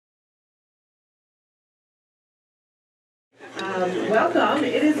Welcome.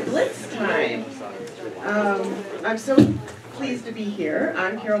 It is Blitz time. I'm so pleased to be here.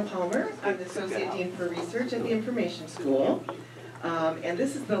 I'm Carol Palmer. I'm the Associate Dean for Research at the Information School. And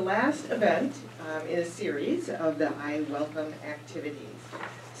this is the last event in a series of the I Welcome activities.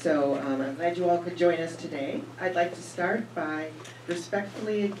 So I'm glad you all could join us today. I'd like to start by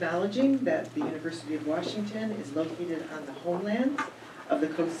respectfully acknowledging that the University of Washington is located on the homeland of the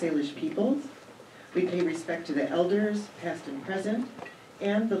Coast Salish peoples. We pay respect to the elders, past and present,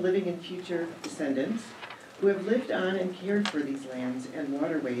 and the living and future descendants who have lived on and cared for these lands and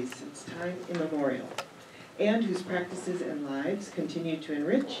waterways since time immemorial, and whose practices and lives continue to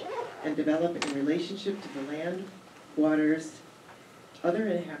enrich and develop in relationship to the land, waters, other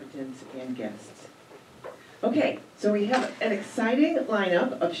inhabitants, and guests. Okay, so we have an exciting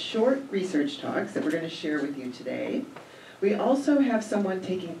lineup of short research talks that we're going to share with you today. We also have someone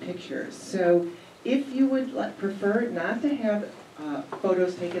taking pictures, so if you would prefer not to have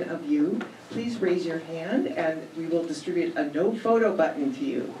photos taken of you, please raise your hand and we will distribute a no photo button to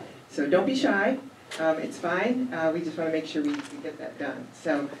you. So don't be shy, it's fine, we just want to make sure we get that done.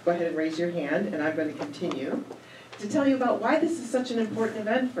 So go ahead and raise your hand and I'm going to continue to tell you about why this is such an important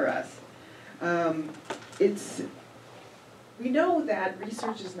event for us. We know that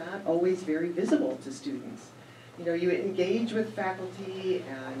research is not always very visible to students. You know, you engage with faculty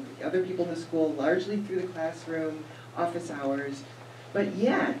and other people in the school largely through the classroom, office hours, but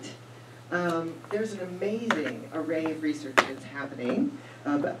yet there's an amazing array of research that's happening,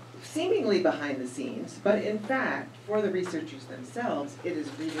 seemingly behind the scenes, but in fact, for the researchers themselves, it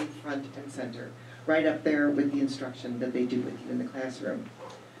is really front and center, right up there with the instruction that they do with you in the classroom.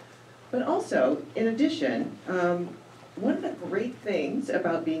 But also, in addition, one of the great things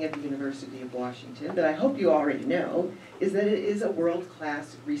about being at the University of Washington, that I hope you already know, is that it is a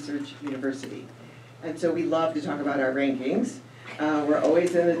world-class research university. And so we love to talk about our rankings. We're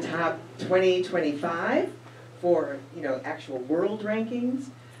always in the top 20, 25 for actual world rankings.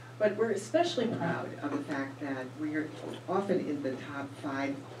 But we're especially proud of the fact that we're often in the top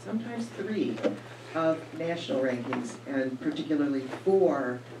 5, sometimes 3, of national rankings, and particularly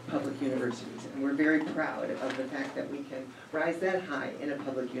for public universities. And we're very proud of the fact that we can rise that high in a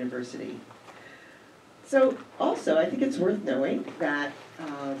public university. So also, I think it's worth knowing that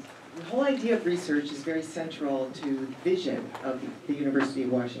the whole idea of research is very central to the vision of the University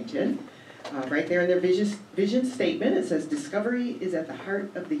of Washington. Right there in their vision statement, it says, "Discovery is at the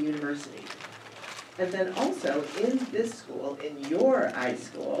heart of the university." And then also, in this school, in your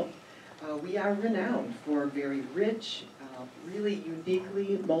iSchool, we are renowned for very rich, really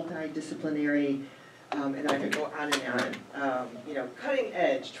uniquely multidisciplinary, and I could go on and on, cutting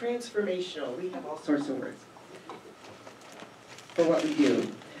edge, transformational, we have all sorts of words for what we do.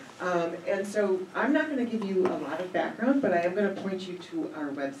 And so I'm not going to give you a lot of background, but I am going to point you to our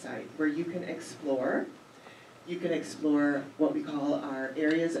website where you can explore. You can explore what we call our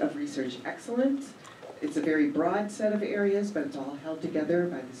areas of research excellence. It's a very broad set of areas, but it's all held together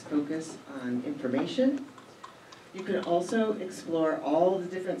by this focus on information. You can also explore all the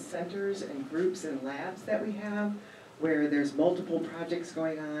different centers and groups and labs that we have, where there's multiple projects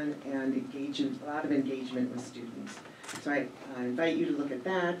going on and a lot of engagement with students. So I invite you to look at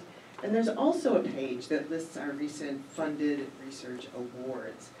that. And there's also a page that lists our recent funded research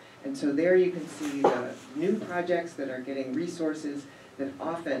awards. And so there you can see the new projects that are getting resources that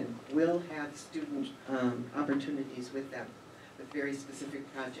often will have student opportunities with them, with very specific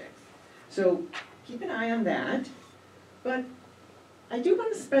projects. So keep an eye on that. But I do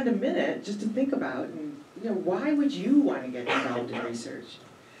want to spend a minute just to think about, why would you want to get involved in research?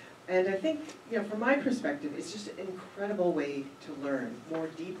 And I think, from my perspective, it's just an incredible way to learn more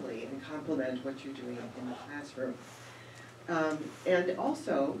deeply and complement what you're doing in the classroom. And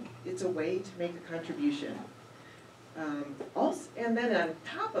also, it's a way to make a contribution. And then on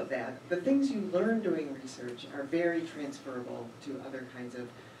top of that, the things you learn doing research are very transferable to other kinds of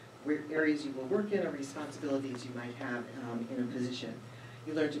areas you will work in or responsibilities you might have in a position.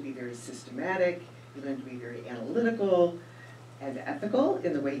 You learn to be very systematic, you learn to be very analytical and ethical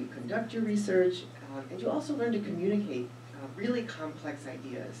in the way you conduct your research, and you also learn to communicate really complex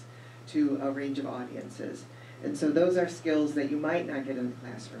ideas to a range of audiences. And so those are skills that you might not get in the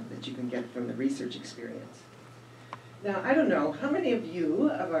classroom that you can get from the research experience. Now, I don't know, how many of you,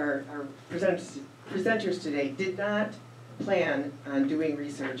 of our presenters today, did not plan on doing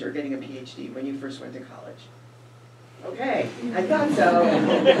research or getting a PhD when you first went to college? Okay, I thought so.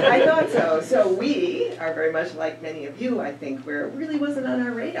 I thought so. So we are very much like many of you, I think, where it really wasn't on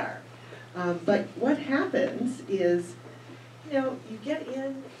our radar. But what happens is, you get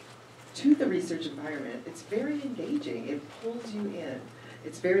in, to the research environment, it's very engaging. It pulls you in.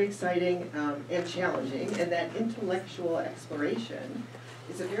 It's very exciting and challenging, and that intellectual exploration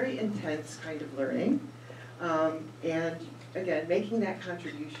is a very intense kind of learning. And again, making that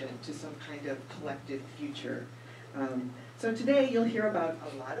contribution to some kind of collective future. So today you'll hear about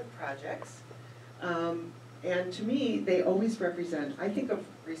a lot of projects. And to me, they always represent, I think of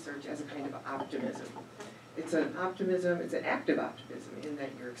research as a kind of optimism. It's an optimism, it's an active optimism in that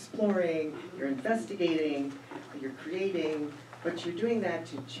you're exploring, you're investigating, you're creating, but you're doing that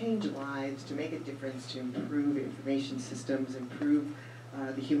to change lives, to make a difference, to improve information systems, improve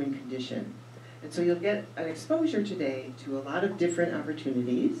the human condition. And so you'll get an exposure today to a lot of different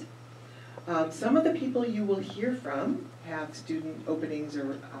opportunities. Some of the people you will hear from have student openings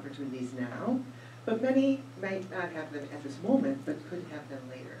or opportunities now, but many might not have them at this moment, but could have them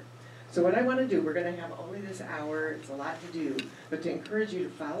later. So what I want to do, we're going to have only this hour, it's a lot to do, but to encourage you to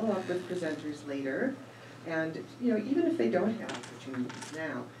follow up with presenters later, and even if they don't have opportunities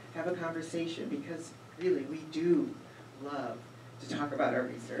now, have a conversation, because really we do love to talk about our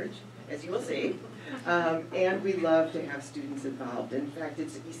research, as you will see, and we love to have students involved. In fact,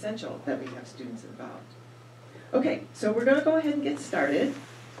 it's essential that we have students involved. Okay, so we're going to go ahead and get started.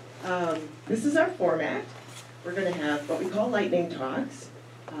 This is our format. We're going to have what we call lightning talks.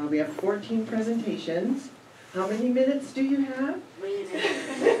 We have 14 presentations. How many minutes do you have? 3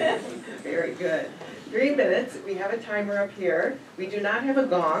 minutes. Very good. 3 minutes. We have a timer up here. We do not have a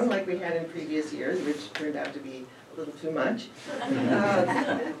gong like we had in previous years, which turned out to be a little too much.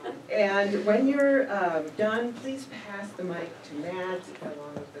 And when you're done, please pass the mic to Matt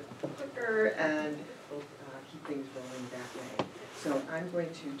along with the clicker, and we'll keep things rolling that way. So I'm going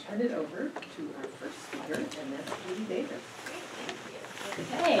to turn it over to our first speaker, and that's Katie Davis.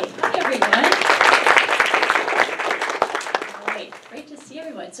 Hey, hi everyone. All right, great to see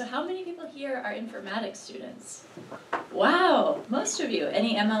everyone. So how many people here are informatics students? Wow, most of you.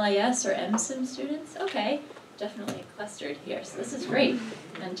 Any MLIS or MSIM students? Okay, definitely clustered here. So this is great,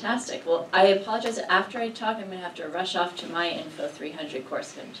 fantastic. Well, I apologize, after I talk, I'm gonna have to rush off to my Info 300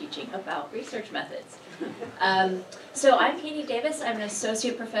 course that I'm teaching about research methods. So I'm Katie Davis. I'm an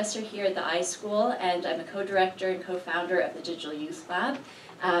associate professor here at the iSchool, and I'm a co-director and co-founder of the Digital Youth Lab.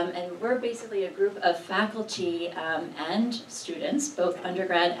 And we're basically a group of faculty and students, both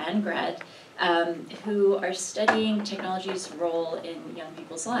undergrad and grad, who are studying technology's role in young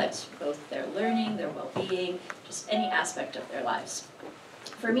people's lives, both their learning, their well-being, just any aspect of their lives.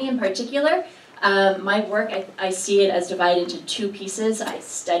 For me in particular, my work, I see it as divided into 2 pieces. I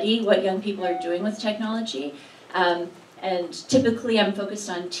study what young people are doing with technology, and typically I'm focused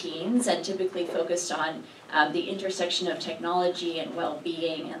on teens and typically focused on the intersection of technology and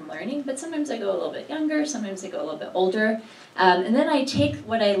well-being and learning, but sometimes I go a little bit younger, sometimes I go a little bit older. And then I take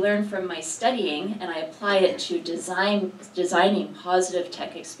what I learned from my studying and I apply it to designing positive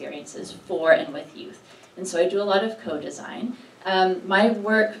tech experiences for and with youth. And so I do a lot of co-design. My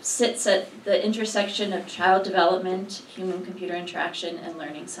work sits at the intersection of child development, human-computer interaction, and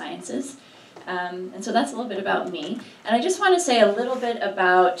learning sciences. And so that's a little bit about me. And I just want to say a little bit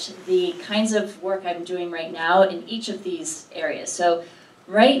about the kinds of work I'm doing right now in each of these areas. So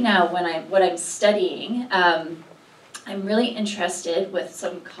right now, what I'm studying, I'm really interested with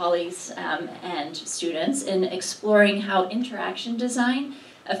some colleagues and students in exploring how interaction design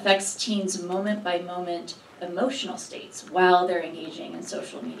affects teens' moment-by-moment emotional states while they're engaging in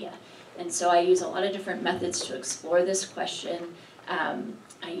social media. And so I use a lot of different methods to explore this question.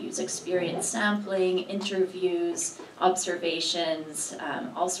 I use experience sampling, interviews, observations,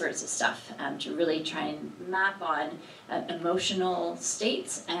 all sorts of stuff to really try and map on emotional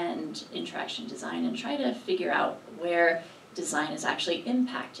states and interaction design and try to figure out where design is actually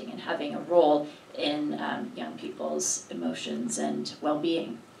impacting and having a role in young people's emotions and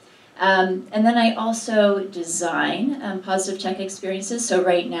well-being. And then I also design positive tech experiences. So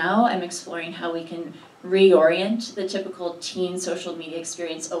right now I'm exploring how we can reorient the typical teen social media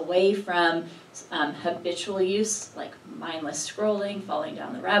experience away from habitual use, like mindless scrolling, falling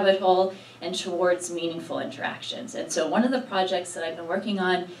down the rabbit hole, and towards meaningful interactions. And so one of the projects that I've been working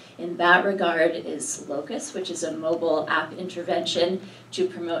on in that regard is Locus, which is a mobile app intervention to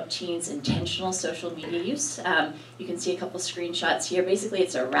promote teens' intentional social media use. You can see a couple screenshots here. Basically,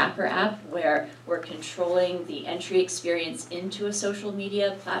 it's a wrapper app where we're controlling the entry experience into a social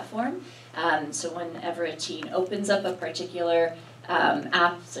media platform. So whenever a teen opens up a particular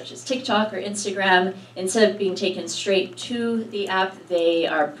app, such as TikTok or Instagram, instead of being taken straight to the app, they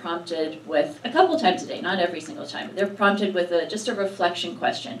are prompted with, a couple times a day, not every single time, but they're prompted with just a reflection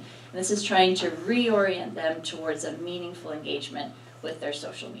question. And this is trying to reorient them towards a meaningful engagement with their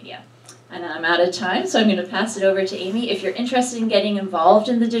social media. And I'm out of time, so I'm going to pass it over to Amy. If you're interested in getting involved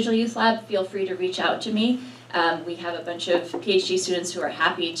in the Digital Youth Lab, feel free to reach out to me. We have a bunch of PhD students who are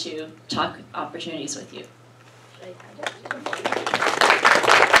happy to talk opportunities with you.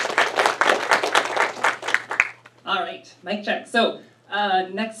 All right, mic check. So,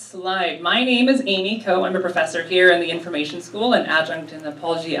 next slide. My name is Amy Coe. I'm a professor here in the Information School and adjunct in the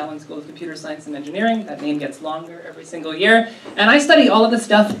Paul G. Allen School of Computer Science and Engineering. That name gets longer every single year. And I study all of the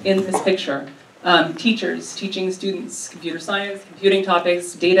stuff in this picture. Teachers, teaching students, computer science, computing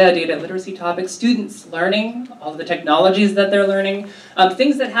topics, data literacy topics, students learning, all of the technologies that they're learning,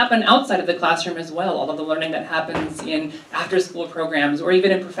 things that happen outside of the classroom as well, all of the learning that happens in after-school programs or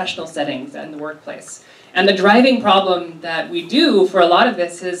even in professional settings and the workplace. And the driving problem that we do for a lot of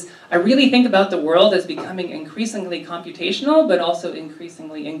this is I really think about the world as becoming increasingly computational, but also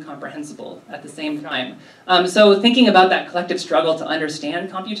increasingly incomprehensible at the same time. So thinking about that collective struggle to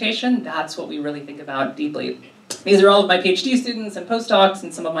understand computation, that's what we really think about deeply. These are all of my PhD students and postdocs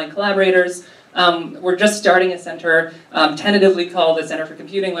and some of my collaborators. We're just starting a center tentatively called the Center for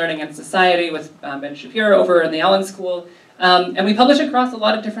Computing, Learning, and Society with Ben Shapiro over in the Allen School. And we publish across a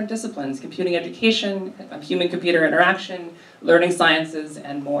lot of different disciplines: computing education, human-computer interaction, learning sciences,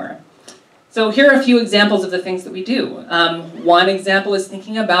 and more. So here are a few examples of the things that we do. One example is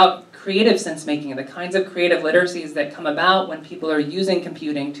thinking about creative sense-making, the kinds of creative literacies that come about when people are using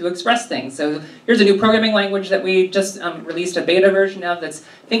computing to express things. So here's a new programming language that we just released a beta version of that's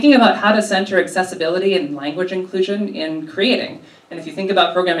thinking about how to center accessibility and language inclusion in creating. And if you think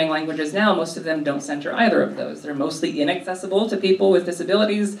about programming languages now, most of them don't center either of those. They're mostly inaccessible to people with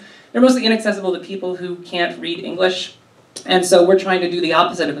disabilities. They're mostly inaccessible to people who can't read English. And so we're trying to do the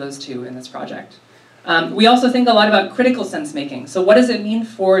opposite of those two in this project. We also think a lot about critical sense-making. So what does it mean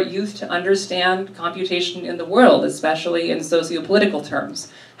for youth to understand computation in the world, especially in sociopolitical terms?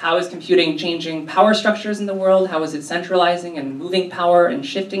 How is computing changing power structures in the world? How is it centralizing and moving power and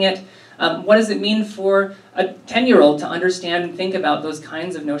shifting it? What does it mean for a 10-year-old to understand and think about those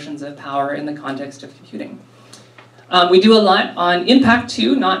kinds of notions of power in the context of computing? We do a lot on impact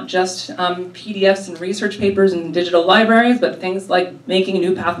too, not just PDFs and research papers and digital libraries, but things like making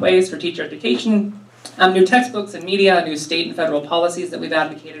new pathways for teacher education, new textbooks and media, new state and federal policies that we've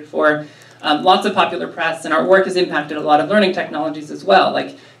advocated for, lots of popular press, and our work has impacted a lot of learning technologies as well. Like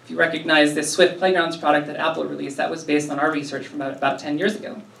if you recognize this Swift Playgrounds product that Apple released, that was based on our research from about 10 years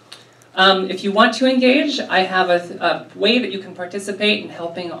ago. If you want to engage, I have a way that you can participate in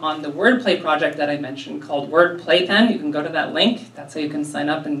helping on the wordplay project that I mentioned called Word Playpen. You can go to that link. That's how you can sign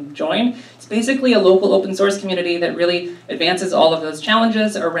up and join. It's basically a local open source community that really advances all of those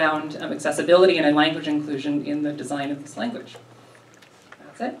challenges around accessibility and language inclusion in the design of this language.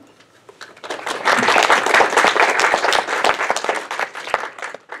 That's it.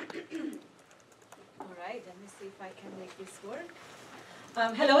 All right, let me see if I can make this work.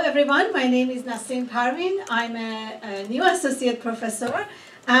 Hello everyone, my name is Nassim Parvin. I'm a new associate professor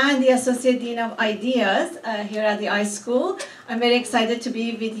and the Associate Dean of Ideas here at the iSchool. I'm very excited to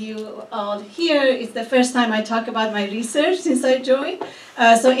be with you all here. It's the first time I talk about my research since I joined.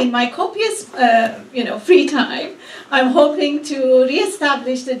 So in my copious free time, I'm hoping to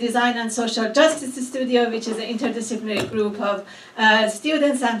reestablish the Design and Social Justice Studio, which is an interdisciplinary group of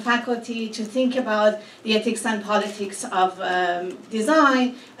students and faculty to think about the ethics and politics of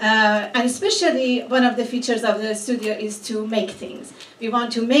design. And especially one of the features of the studio is to make things. We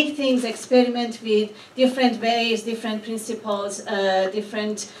want to make things, experiment with different ways, different principles,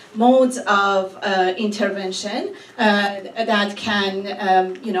 different modes of intervention that can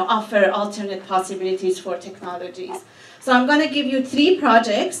offer alternate possibilities for technologies. So I'm going to give you 3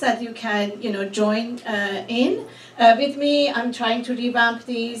 projects that you can join in with me. I'm trying to revamp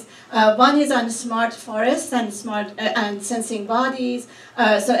these. One is on smart forests and and sensing bodies.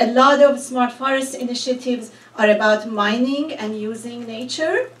 So a lot of smart forest initiatives are about mining and using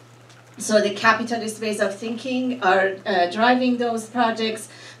nature. So the capitalist ways of thinking are driving those projects.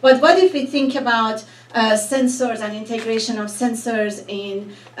 But what if we think about sensors and integration of sensors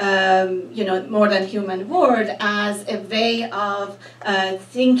in more than human world as a way of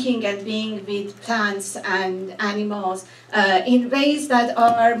thinking and being with plants and animals in ways that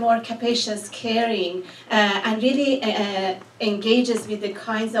are more capacious, caring, and really engages with the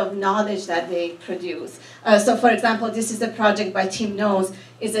kinds of knowledge that they produce. So for example, this is a project by Tim Knowles.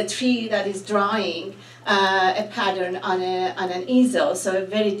 Is a tree that is drawing a pattern on an easel, so a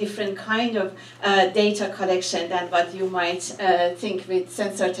very different kind of data collection than what you might think with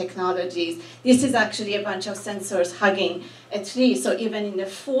sensor technologies. This is actually a bunch of sensors hugging a tree, so even in the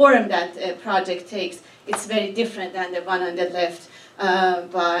form that a project takes, it's very different than the one on the left.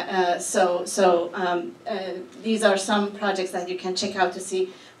 These are some projects that you can check out to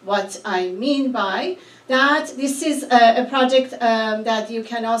see what I mean by that. This is a project that you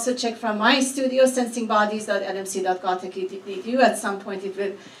can also check from my studio, sensingbodies.lmc.gov.edu. At some point it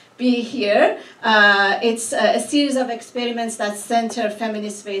will be here. It's a series of experiments that center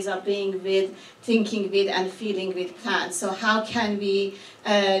feminist ways of being with, thinking with, and feeling with plants. So how can we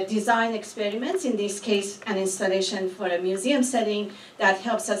design experiments, in this case an installation for a museum setting, that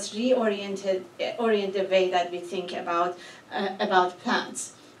helps us orient the way that we think about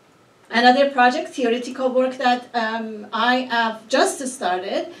plants. Another project, theoretical work that I have just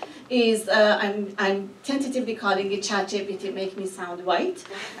started is, I'm tentatively calling it ChatGPT, make me sound white.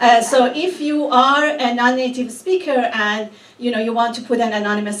 So if you are a non-native speaker and you want to put an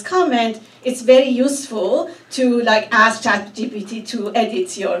anonymous comment, it's very useful to ask ChatGPT to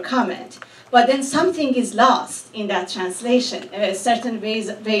edit your comment. But then something is lost in that translation. A certain way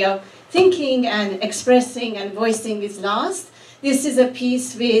of thinking and expressing and voicing is lost. This is a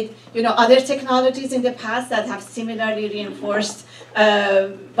piece with other technologies in the past that have similarly reinforced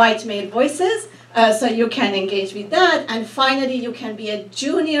white male voices. So you can engage with that. And finally, you can be a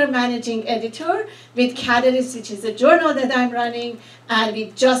junior managing editor with Catalyst, which is a journal that I'm running. And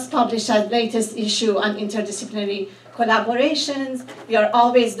we just published our latest issue on interdisciplinary collaborations. We are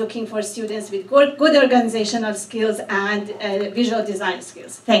always looking for students with good organizational skills and visual design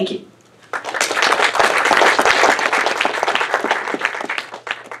skills. Thank you.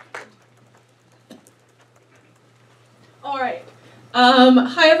 All right.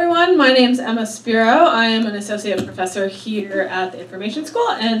 Hi everyone, my name's Emma Spiro. I am an associate professor here at the Information School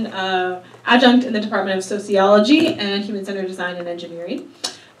and adjunct in the Department of Sociology and Human-Centered Design and Engineering.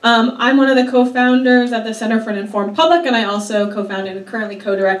 I'm one of the co-founders of the Center for an Informed Public, and I also co-founded and currently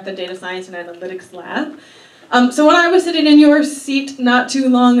co-direct the Data Science and Analytics Lab. So when I was sitting in your seat not too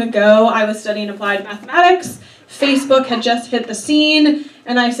long ago, I was studying applied mathematics. Facebook had just hit the scene,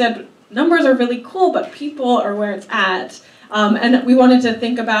 and I said, numbers are really cool, but people are where it's at. And we wanted to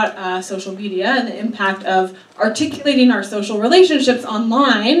think about social media and the impact of articulating our social relationships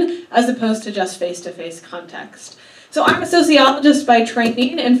online as opposed to just face-to-face context. So I'm a sociologist by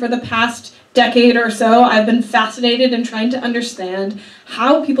training, and for the past decade or so, I've been fascinated in trying to understand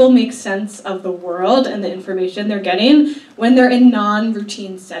how people make sense of the world and the information they're getting when they're in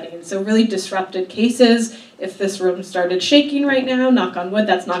non-routine settings. So really disrupted cases. If this room started shaking right now, knock on wood,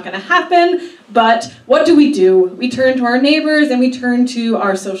 that's not going to happen. But what do? We turn to our neighbors and we turn to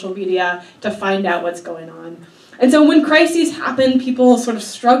our social media to find out what's going on. And so when crises happen, people sort of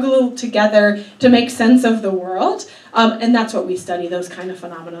struggle together to make sense of the world. And that's what we study, those kind of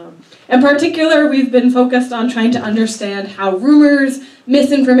phenomena. In particular, we've been focused on trying to understand how rumors,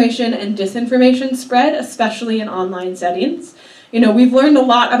 misinformation, and disinformation spread, especially in online settings. We've learned a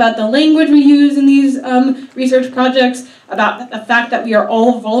lot about the language we use in these research projects, about the fact that we are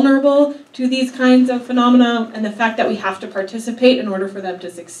all vulnerable to these kinds of phenomena, and the fact that we have to participate in order for them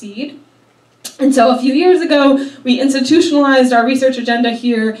to succeed. And so a few years ago, we institutionalized our research agenda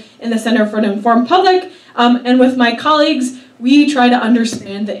here in the Center for an Informed Public, and with my colleagues, we try to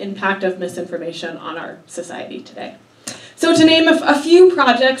understand the impact of misinformation on our society today. So to name a few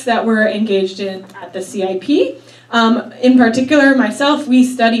projects that we're engaged in at the CIP, in particular, myself, we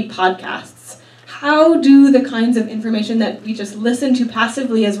study podcasts. How do the kinds of information that we just listen to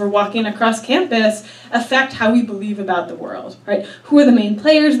passively as we're walking across campus affect how we believe about the world, right? Who are the main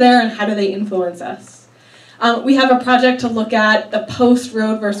players there and how do they influence us? We have a project to look at the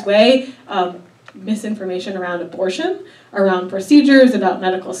post-Roe versus Wade misinformation around abortion, around procedures, about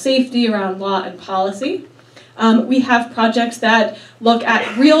medical safety, around law and policy. We have projects that look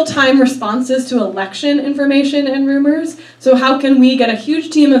at real-time responses to election information and rumors. So how can we get a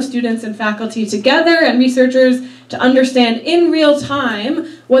huge team of students and faculty together and researchers to understand in real time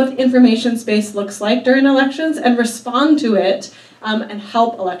what the information space looks like during elections and respond to it and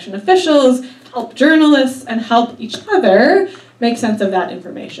help election officials, help journalists, and help each other make sense of that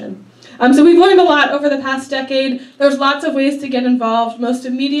information. So we've learned a lot over the past decade. There's lots of ways to get involved. Most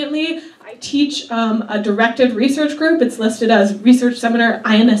immediately, I teach a directed research group. It's listed as Research Seminar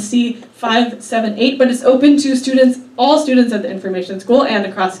INSC 578, but it's open to students, all students at the Information School and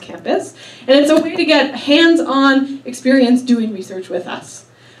across campus. And it's a way to get hands-on experience doing research with us.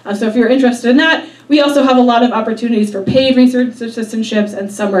 So if you're interested in that, we also have a lot of opportunities for paid research assistantships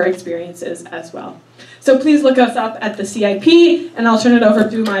and summer experiences as well. So please look us up at the CIP, and I'll turn it over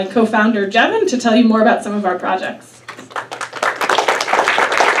to my co-founder, Jevin, to tell you more about some of our projects.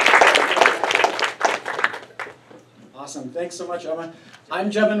 Awesome. Thanks so much, Emma. I'm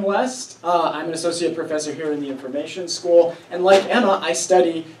Jevin West. I'm an associate professor here in the Information School, and like Emma, I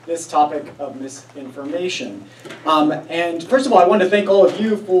study this topic of misinformation. And first of all, I want to thank all of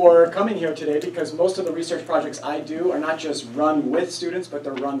you for coming here today, because most of the research projects I do are not just run with students, but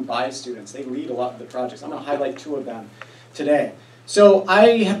they're run by students. They lead a lot of the projects. I'm going to highlight 2 of them today. So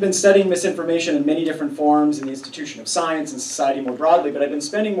I have been studying misinformation in many different forms in the institution of science and society more broadly, but I've been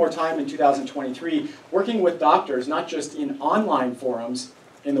spending more time in 2023 working with doctors, not just in online forums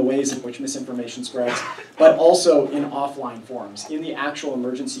in the ways in which misinformation spreads, but also in offline forums, in the actual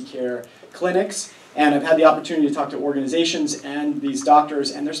emergency care clinics. And I've had the opportunity to talk to organizations and these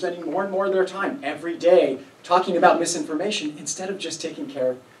doctors, and they're spending more and more of their time every day talking about misinformation instead of just taking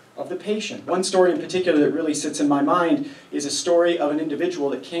care of the patient. One story in particular that really sits in my mind is a story of an individual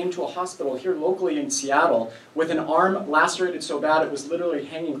that came to a hospital here locally in Seattle with an arm lacerated so bad it was literally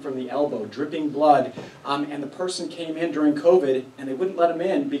hanging from the elbow, dripping blood, and the person came in during COVID and they wouldn't let him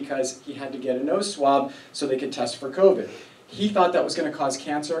in because he had to get a nose swab so they could test for COVID. He thought that was going to cause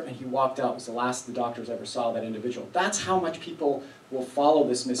cancer, and he walked out. It was the last the doctors ever saw that individual. That's how much people will follow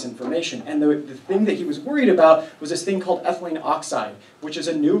this misinformation. And the thing that he was worried about was this thing called ethylene oxide, which is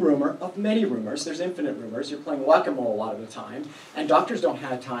a new rumor of many rumors. There's infinite rumors. You're playing whack-a-mole a lot of the time, and doctors don't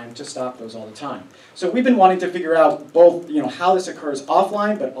have time to stop those all the time. So we've been wanting to figure out both, how this occurs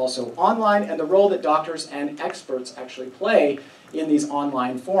offline, but also online, and the role that doctors and experts actually play in these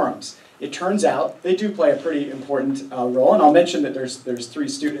online forums. It turns out they do play a pretty important role, and I'll mention that there's 3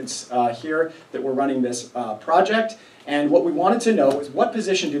 students here that were running this project, and what we wanted to know is what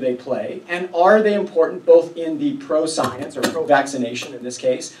position do they play, and are they important both in the pro-science, or pro-vaccination in this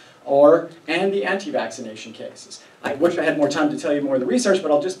case, and the anti-vaccination cases. I wish I had more time to tell you more of the research,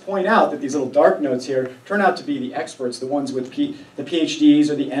 but I'll just point out that these little dark notes here turn out to be the experts, the ones with the PhDs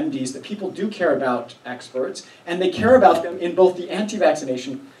or the MDs, that people do care about experts, and they care about them in both the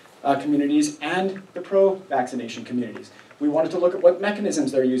anti-vaccination communities and the pro-vaccination communities. We wanted to look at what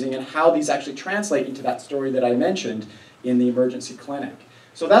mechanisms they're using and how these actually translate into that story that I mentioned in the emergency clinic.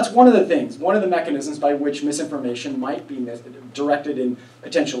 So that's one of the things, one of the mechanisms by which misinformation might be directed in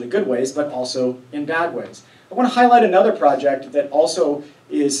potentially good ways, but also in bad ways. I want to highlight another project that also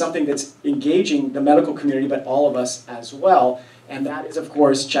is something that's engaging the medical community, but all of us as well, and that is, of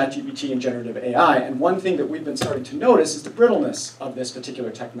course, ChatGPT and generative AI. And one thing that we've been starting to notice is the brittleness of this particular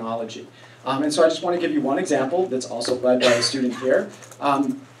technology. And so I just want to give you one example that's also led by a student here,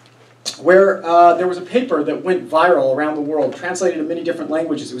 where there was a paper that went viral around the world, translated in many different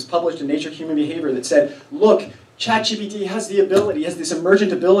languages. It was published in Nature Human Behavior that said, look, ChatGPT has this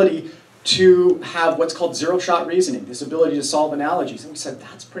emergent ability to have what's called zero-shot reasoning, this ability to solve analogies. And we said,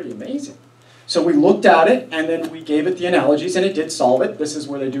 that's pretty amazing. So we looked at it, and then we gave it the analogies, and it did solve it. This is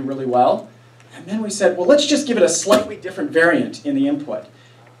where they do really well. And then we said, well, let's just give it a slightly different variant in the input.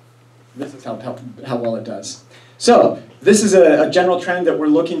 This is how well it does. So this is a general trend that we're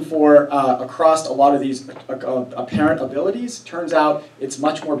looking for across a lot of these apparent abilities. Turns out it's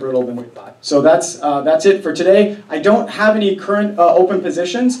much more brittle than we thought. So that's it for today. I don't have any current open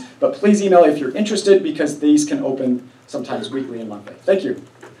positions, but please email if you're interested, because these can open sometimes weekly and monthly. Thank you.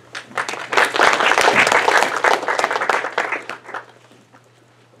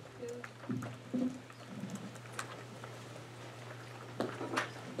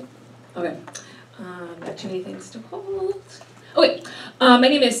 Okay, got too many things to hold. Okay, my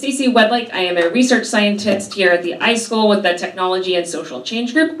name is Stacey Wedlake. I am a research scientist here at the iSchool with the Technology and Social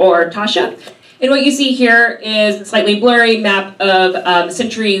Change Group, or TASHA. And what you see here is a slightly blurry map of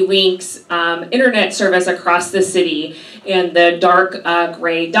CenturyLink's internet service across the city. And the dark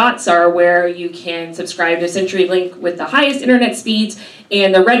gray dots are where you can subscribe to CenturyLink with the highest internet speeds,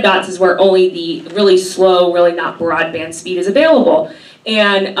 and the red dots is where only the really slow, really not broadband speed is available.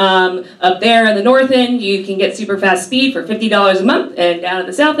 And up there in the north end, you can get super fast speed for $50 a month, and down at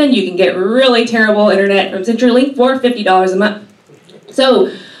the south end, you can get really terrible internet from CenturyLink for $50 a month.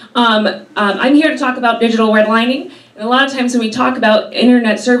 So I'm here to talk about digital redlining, and a lot of times when we talk about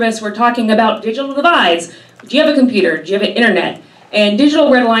internet service, we're talking about digital divides. Do you have a computer? Do you have an internet? And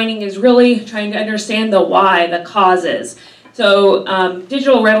digital redlining is really trying to understand the why, the causes. So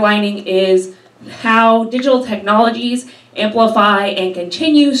digital redlining is how digital technologies amplify and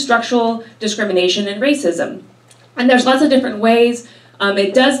continue structural discrimination and racism. And there's lots of different ways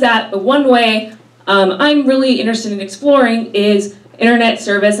it does that, but one way I'm really interested in exploring is internet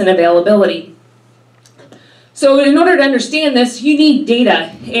service and availability. So in order to understand this, you need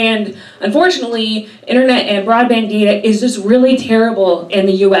data, and unfortunately, internet and broadband data is just really terrible in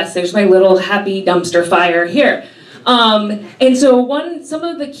the US. There's my little happy dumpster fire here. And so some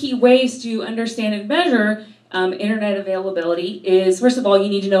of the key ways to understand and measure internet availability is, first of all, you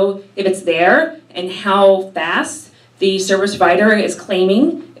need to know if it's there and how fast the service provider is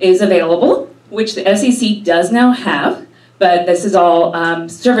claiming is available, which the FCC does now have, but this is all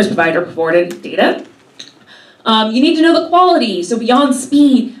service provider reported data. You need to know the quality, so beyond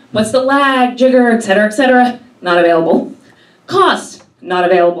speed, what's the lag, jigger, et cetera, not available. Cost, not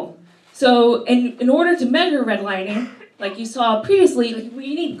available. So in order to measure redlining, like you saw previously,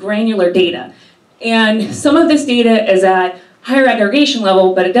 we need granular data. And some of this data is at higher aggregation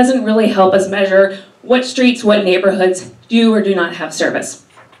level, but it doesn't really help us measure what streets, what neighborhoods do or do not have service.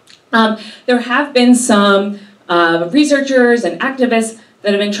 There have been some researchers and activists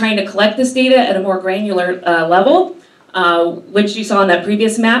that have been trying to collect this data at a more granular level, which you saw on that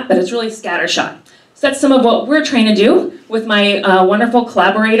previous map, but it's really scattershot. So that's some of what we're trying to do with my wonderful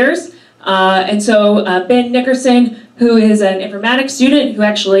collaborators. And so Ben Nickerson, who is an informatics student who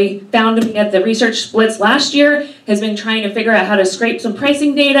actually found me at the research Blitz last year, has been trying to figure out how to scrape some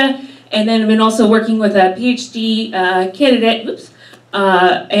pricing data, and then been also working with a PhD candidate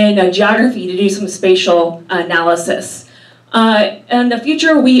in geography to do some spatial analysis. In the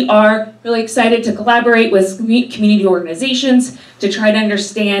future, we are really excited to collaborate with community organizations to try to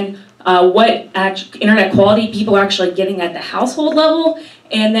understand what internet quality people are actually getting at the household level,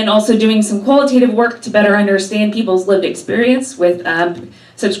 and then also doing some qualitative work to better understand people's lived experience with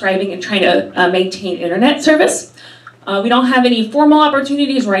subscribing and trying to maintain internet service. We don't have any formal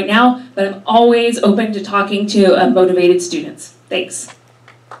opportunities right now, but I'm always open to talking to motivated students. Thanks.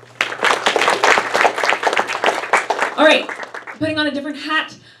 All right, putting on a different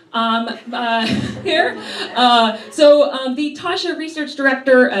hat here. The Tasha Research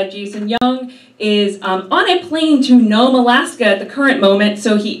Director, Jason Young, is on a plane to Nome, Alaska at the current moment,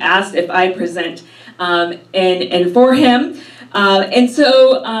 so he asked if I present and for him.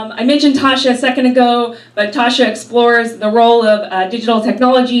 I mentioned Tasha a second ago, but Tasha explores the role of digital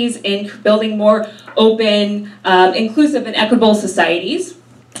technologies in building more open, inclusive, and equitable societies.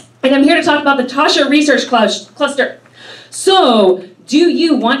 And I'm here to talk about the Tasha Research Cluster. So, do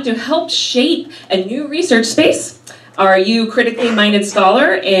you want to help shape a new research space? Are you a critically minded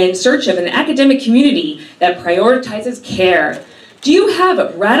scholar in search of an academic community that prioritizes care? Do you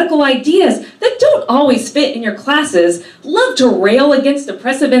have radical ideas that don't always fit in your classes, love to rail against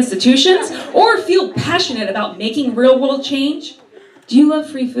oppressive institutions, or feel passionate about making real-world change? Do you love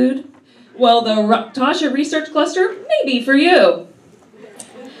free food? Well, the Tasha Research Cluster may be for you.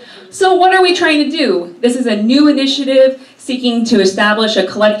 So what are we trying to do? This is a new initiative seeking to establish a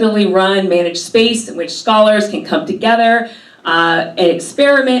collectively run, managed space in which scholars can come together and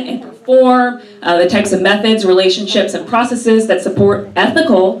experiment and perform the types of methods, relationships, and processes that support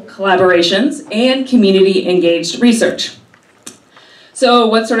ethical collaborations and community-engaged research. So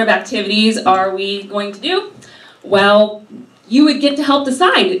what sort of activities are we going to do? Well, you would get to help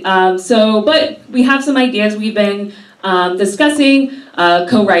decide. But we have some ideas we've been discussing,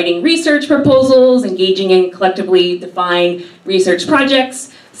 co-writing research proposals, engaging in collectively defined research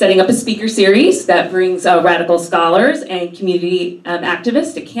projects, setting up a speaker series that brings radical scholars and community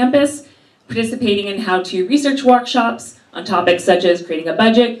activists to campus, participating in how-to research workshops on topics such as creating a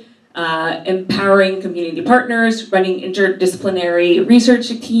budget, empowering community partners, running interdisciplinary research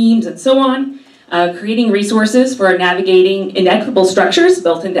teams, and so on, creating resources for navigating inequitable structures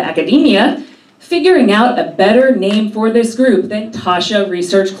built into academia, figuring out a better name for this group than Tasha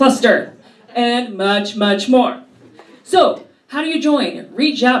Research Cluster, and much, much more. So, how do you join?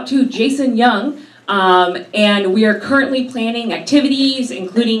 Reach out to Jason Young, and we are currently planning activities,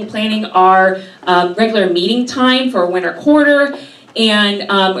 including planning our regular meeting time for winter quarter, and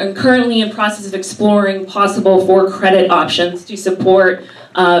I'm currently in process of exploring possible for-credit options to support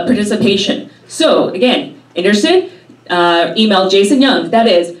participation. So, again, interested? Email Jason Young, that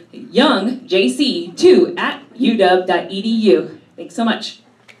is youngjc2@uw.edu. Thanks so much.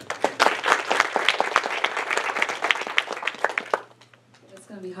 It's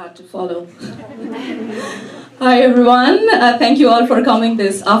going to be hard to follow. Hi everyone, thank you all for coming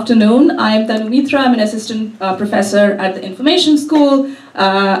this afternoon. I am Tanu Mitra, I'm an assistant professor at the Information School.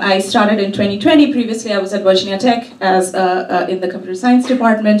 I started in 2020, previously I was at Virginia Tech as in the computer science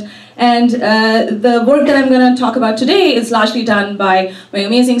department. And the work that I'm going to talk about today is largely done by my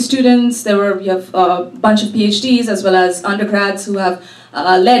amazing students. We have a bunch of PhDs as well as undergrads who have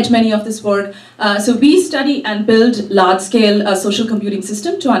led many of this work. So we study and build large-scale social computing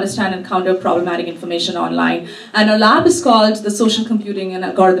system to understand and counter problematic information online. And our lab is called the Social Computing and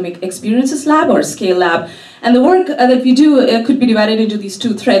Algorithmic Experiences Lab, or SCALE Lab. And the work that we do could be divided into these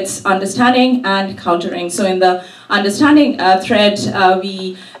two threads, understanding and countering. So in the understanding thread,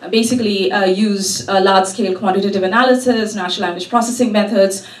 we basically use large-scale quantitative analysis, natural language processing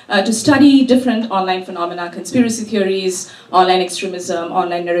methods to study different online phenomena, conspiracy theories, online extremism,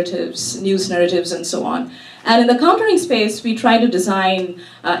 online narratives, news narratives, and so on. And in the countering space, we try to design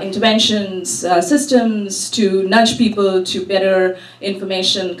interventions, systems to nudge people to better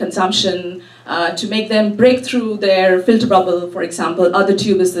information consumption, to make them break through their filter bubble, for example.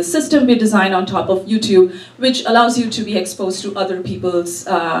 OtherTube is the system we design on top of YouTube, which allows you to be exposed to other people's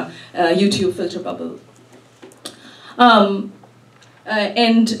YouTube filter bubble.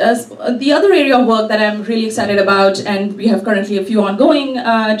 The other area of work that I'm really excited about, and we have currently a few ongoing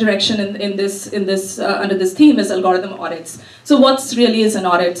direction under this theme, is algorithm audits. So what really is an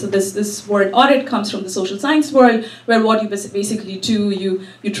audit? So this word audit comes from the social science world, where what you basically do,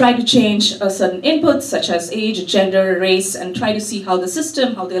 you try to change a certain input, such as age, gender, race, and try to see how the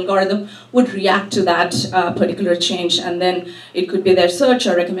system, how the algorithm would react to that particular change. And then it could be their search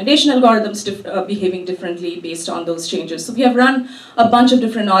or recommendation algorithms behaving differently based on those changes. So we have run a bunch of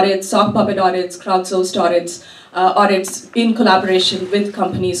different audits, sock puppet audits, crowdsourced audits, audits in collaboration with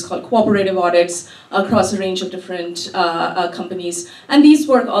companies called cooperative audits across a range of different companies. And these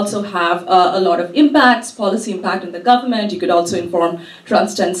work also have a lot of impacts, policy impact in the government. You could also inform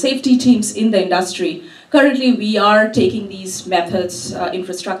trust and safety teams in the industry. Currently, we are taking these methods,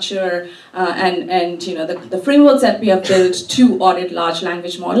 infrastructure, and you know the frameworks that we have built to audit large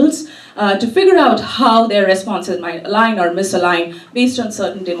language models to figure out how their responses might align or misalign based on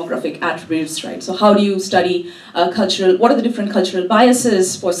certain demographic attributes, right? So how do you study what are the different cultural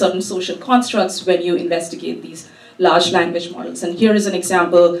biases for certain social constructs when you investigate these large language models? And here is an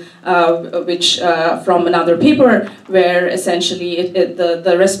example from another paper where essentially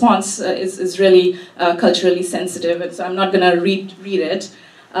the response is really culturally sensitive, and so I'm not going to read it.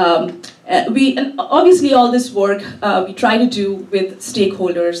 And obviously all this work we try to do with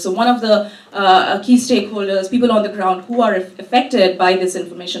stakeholders. So one of the key stakeholders, people on the ground who are affected by this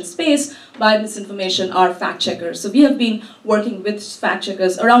information space, by misinformation, are fact checkers. So we have been working with fact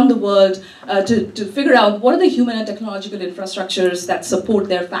checkers around the world to figure out what are the human and technological infrastructures that support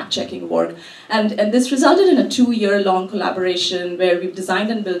their fact checking work. And this resulted in a 2-year-long collaboration where we've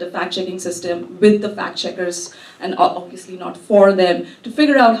designed and built a fact checking system with the fact checkers, and obviously not for them, to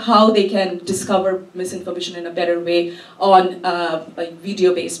figure out how they can discover misinformation in a better way on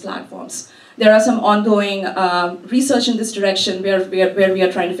video-based platforms. There are some ongoing research in this direction where we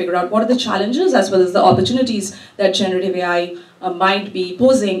are trying to figure out what are the challenges as well as the opportunities that generative AI might be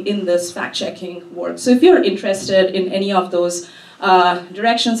posing in this fact-checking work. So if you're interested in any of those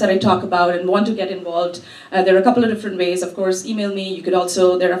directions that I talk about and want to get involved, there are a couple of different ways. Of course, email me. You could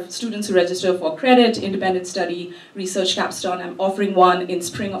also, there are students who register for credit, independent study, research capstone. I'm offering one in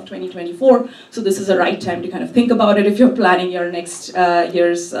spring of 2024. So this is the right time to kind of think about it if you're planning your next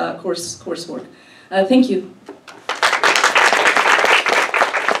year's coursework. Thank you.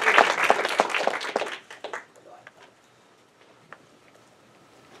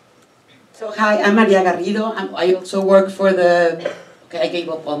 So hi, I'm Maria Garrido. I also work for the, okay, I gave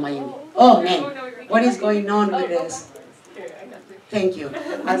up all my, oh man, what is going on with this? Thank you.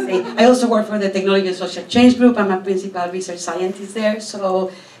 I also work for the Technology and Social Change Group. I'm a principal research scientist there.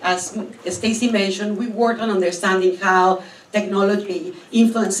 So as Stacy mentioned, we work on understanding how technology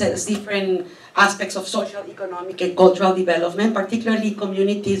influences different aspects of social, economic, and cultural development, particularly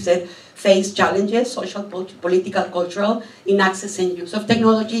communities that face challenges, social, political, cultural, in access and use of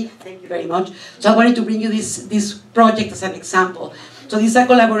technology. Thank you very much. So I wanted to bring you this project as an example. So this is a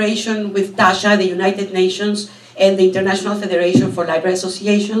collaboration with TASHA, the United Nations, and the International Federation for Library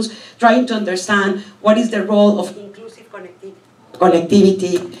Associations, trying to understand what is the role of inclusive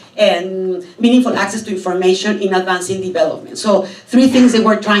connectivity and meaningful access to information in advancing development. So 3 things that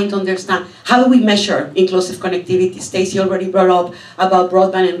we're trying to understand. How do we measure inclusive connectivity? Stacy already brought up about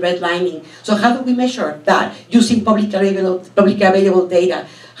broadband and redlining. So how do we measure that using publicly available data?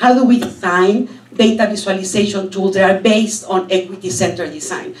 How do we design data visualization tools that are based on equity-centered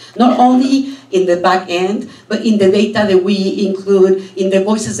design? Not only in the back end, but in the data that we include, in the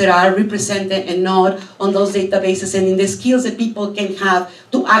voices that are represented and not on those databases, and in the skills that people can have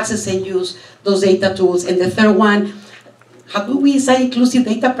to access and use those data tools. And the third one, how do we design inclusive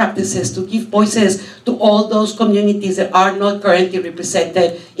data practices to give voices to all those communities that are not currently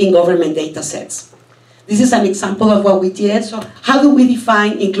represented in government data sets? This is an example of what we did. So how do we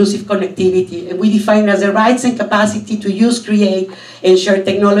define inclusive connectivity? And we define it as the rights and capacity to use, create, and share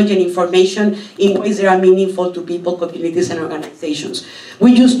technology and information in ways that are meaningful to people, communities, and organizations.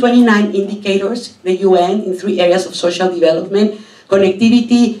 We use 29 indicators, the UN, in 3 areas of social development: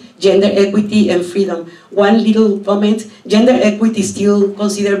 connectivity, gender equity, and freedom. One little comment: gender equity is still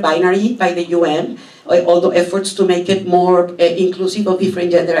considered binary by the UN, although efforts to make it more inclusive of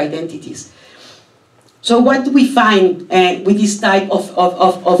different gender identities. So what do we find with this type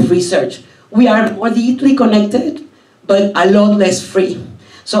of research? We are more digitally connected, but a lot less free.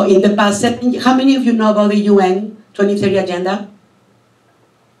 So in the past, how many of you know about the UN 2030 agenda?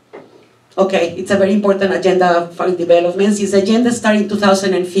 Okay, it's a very important agenda for development. This agenda started in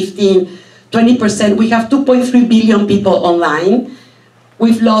 2015, 20%. We have 2.3 billion people online.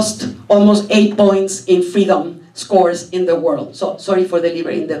 We've lost almost 8 points in freedom scores in the world. So sorry for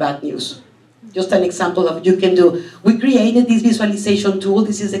delivering the bad news. Just an example of what you can do. We created this visualization tool.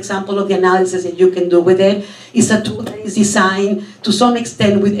 This is an example of the analysis that you can do with it. It's a tool that is designed to some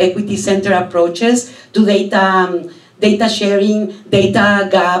extent with equity-centered approaches to data sharing, data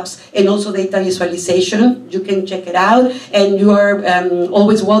gaps, and also data visualization. You can check it out, and you are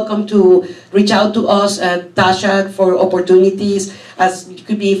always welcome to reach out to us at Tasha for opportunities, as it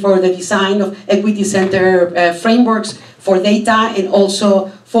could be for the design of equity-centered frameworks for data, and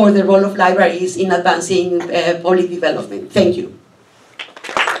also for the role of libraries in advancing public development. Thank you.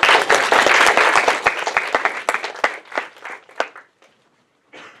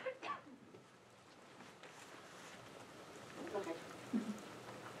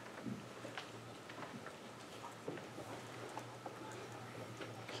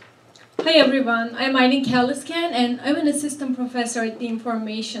 Hi everyone, I'm Aylin Kaliskan and I'm an assistant professor at the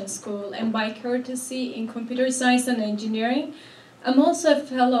Information School, and by courtesy in computer science and engineering, I'm also a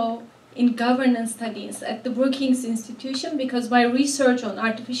fellow in governance studies at the Brookings Institution because my research on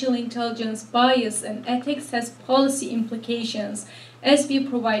artificial intelligence bias and ethics has policy implications as we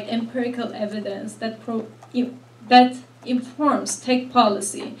provide empirical evidence that informs tech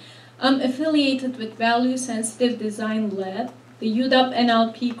policy. I'm affiliated with Value Sensitive Design Lab, the UW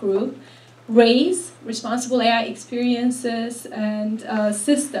NLP group, RAISE, Responsible AI Experiences and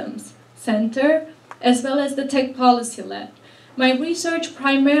Systems Center, as well as the Tech Policy Lab. My research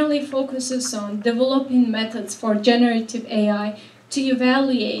primarily focuses on developing methods for generative AI to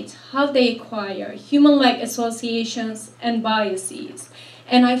evaluate how they acquire human-like associations and biases.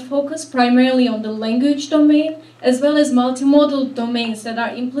 And I focus primarily on the language domain, as well as multimodal domains that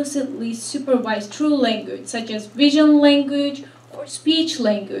are implicitly supervised through language, such as vision language or speech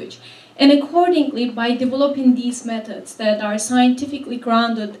language. And accordingly, by developing these methods that are scientifically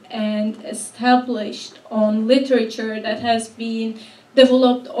grounded and established on literature that has been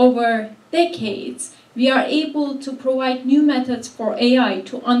developed over decades, we are able to provide new methods for AI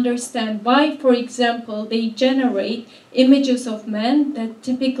to understand why, for example, they generate images of men that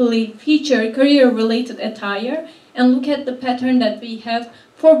typically feature career-related attire, and look at the pattern that we have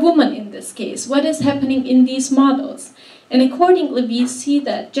for women in this case. What is happening in these models? And accordingly, we see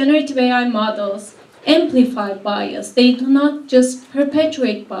that generative AI models amplify bias. They do not just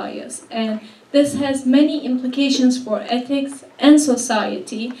perpetuate bias. And this has many implications for ethics and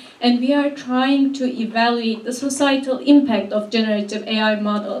society. And we are trying to evaluate the societal impact of generative AI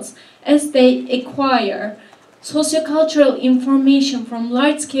models as they acquire sociocultural information from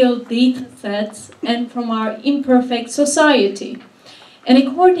large-scale data sets and from our imperfect society. And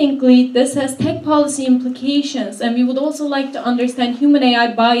accordingly, this has tech policy implications, and we would also like to understand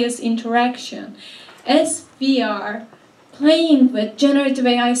human-AI bias interaction. As we are playing with generative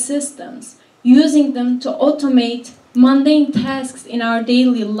AI systems, using them to automate mundane tasks in our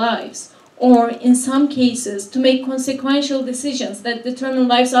daily lives, or in some cases, to make consequential decisions that determine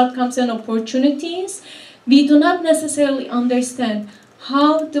life's outcomes and opportunities, we do not necessarily understand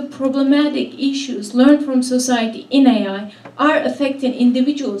how the problematic issues learned from society in AI are affecting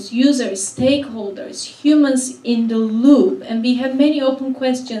individuals, users, stakeholders, humans in the loop, and we have many open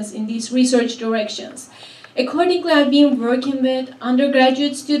questions in these research directions. Accordingly, I've been working with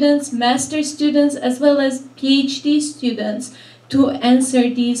undergraduate students, master's students, as well as PhD students to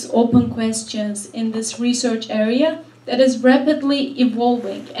answer these open questions in this research area that is rapidly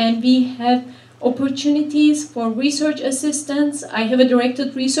evolving, and we have opportunities for research assistants. I have a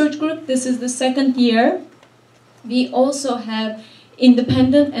directed research group. This is the 2nd year. We also have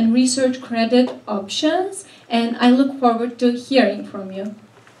independent and research credit options, and I look forward to hearing from you.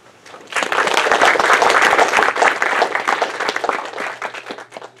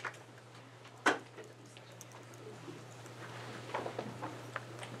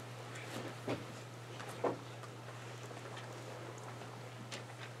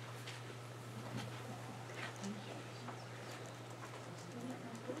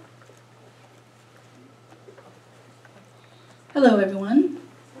 Hello, everyone.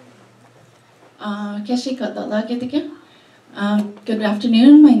 Good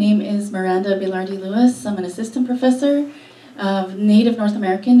afternoon. My name is Miranda Bilardi-Lewis. I'm an assistant professor of Native North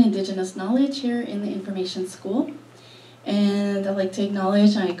American Indigenous Knowledge here in the Information School. And I'd like to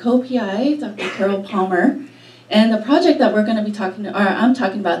acknowledge my co-PI, Dr. Carol Palmer. And the project that we're going to be I'm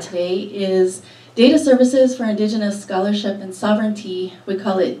talking about today is Data Services for Indigenous Scholarship and Sovereignty. We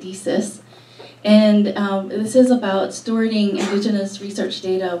call it DSIS. And this is about stewarding Indigenous research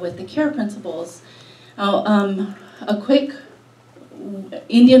data with the CARE principles. A quick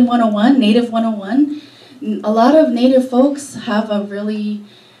Indian 101, Native 101. A lot of Native folks have a really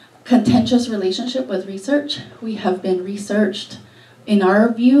contentious relationship with research. We have been researched, in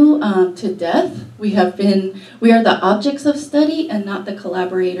our view, to death. We are the objects of study and not the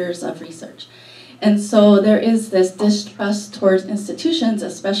collaborators of research. And so there is this distrust towards institutions,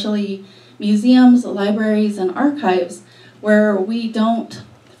 especially museums, libraries, and archives, where we don't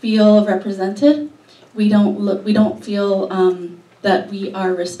feel represented. We don't feel that we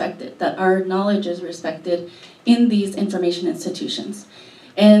are respected, that our knowledge is respected in these information institutions.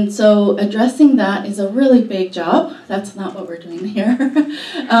 And so addressing that is a really big job. That's not what we're doing here.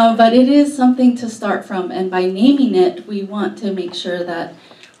 But it is something to start from. And by naming it, we want to make sure that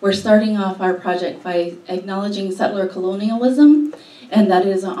we're starting off our project by acknowledging settler colonialism, and that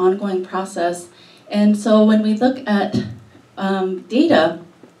is an ongoing process. And so when we look at data,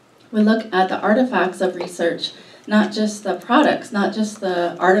 we look at the artifacts of research, not just the products, not just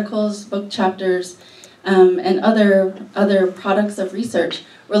the articles, book chapters, and other products of research.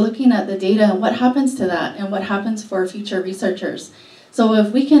 We're looking at the data and what happens to that and what happens for future researchers. So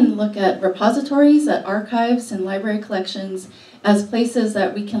if we can look at repositories, at archives and library collections as places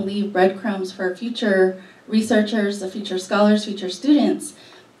that we can leave breadcrumbs for future researchers, the future scholars, future students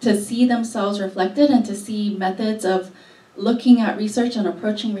to see themselves reflected and to see methods of looking at research and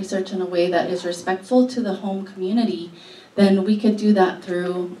approaching research in a way that is respectful to the home community, then we could do that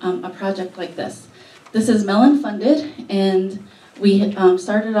through a project like this. This is Mellon funded, and we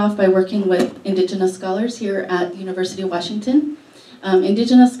started off by working with Indigenous scholars here at the University of Washington.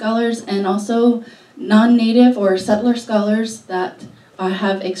 Indigenous scholars and also non-native or settler scholars that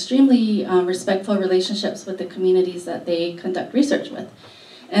have extremely respectful relationships with the communities that they conduct research with.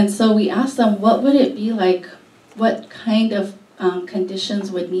 And so we asked them, what would it be like, what kind of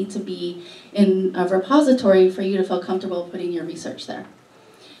conditions would need to be in a repository for you to feel comfortable putting your research there?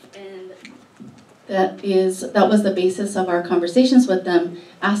 And that was the basis of our conversations with them,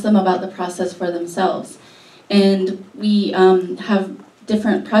 asked them about the process for themselves. And we have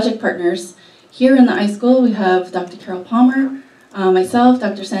different project partners. Here in the iSchool, we have Dr. Carol Palmer, myself,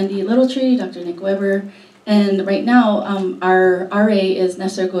 Dr. Sandy Littletree, Dr. Nick Weber, and right now our RA is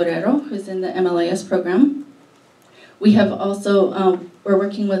Nestor Guerrero, who's in the MLIS program. We have also, we're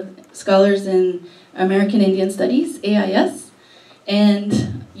working with scholars in American Indian Studies, AIS,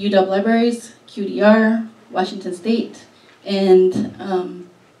 and UW Libraries, QDR, Washington State, and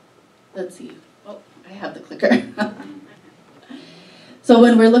let's see, oh, I have the clicker. So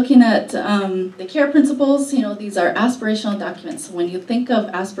when we're looking at the CARE principles, these are aspirational documents. So when you think of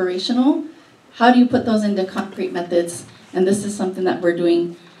aspirational, how do you put those into concrete methods? And this is something that we're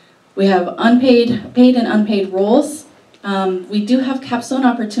doing. We have paid and unpaid roles. We do have capstone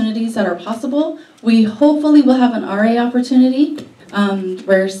opportunities that are possible. We hopefully will have an RA opportunity.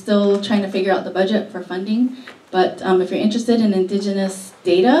 We're still trying to figure out the budget for funding. But if you're interested in Indigenous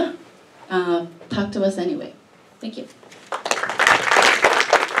data, talk to us anyway. Thank you.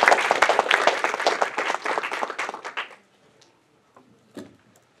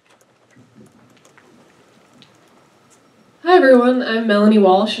 Hi everyone, I'm Melanie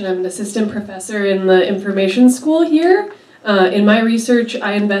Walsh and I'm an assistant professor in the Information School here. In my research,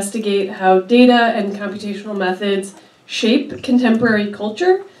 I investigate how data and computational methods shape contemporary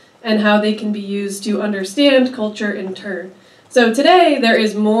culture and how they can be used to understand culture in turn. So today, there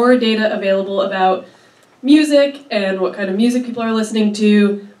is more data available about music and what kind of music people are listening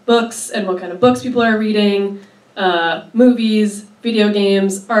to, books and what kind of books people are reading, movies, video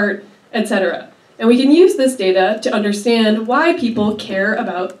games, art, etc. And we can use this data to understand why people care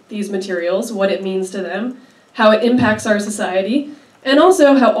about these materials, what it means to them, how it impacts our society, and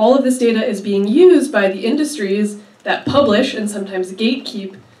also how all of this data is being used by the industries that publish and sometimes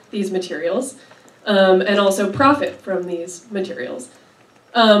gatekeep these materials, and also profit from these materials.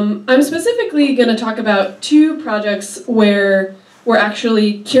 I'm specifically going to talk about two projects where we're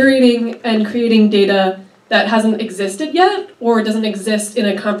actually curating and creating data that hasn't existed yet or doesn't exist in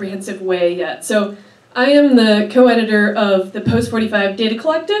a comprehensive way yet. So I am the co-editor of the Post 45 Data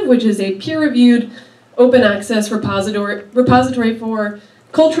Collective, which is a peer-reviewed open access repository for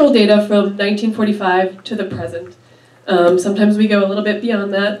cultural data from 1945 to the present. Sometimes we go a little bit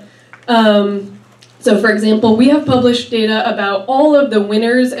beyond that. So for example, we have published data about all of the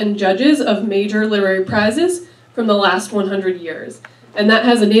winners and judges of major literary prizes from the last 100 years. And that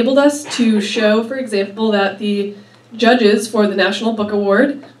has enabled us to show, for example, that the judges for the National Book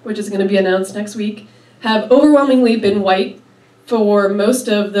Award, which is going to be announced next week, have overwhelmingly been white for most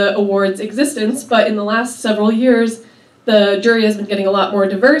of the award's existence, but in the last several years, the jury has been getting a lot more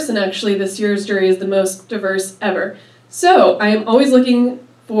diverse, and actually this year's jury is the most diverse ever. So I am always looking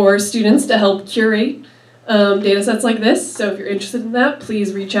for students to help curate data sets like this, so if you're interested in that,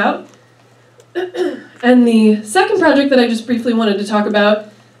 please reach out. And the second project that I just briefly wanted to talk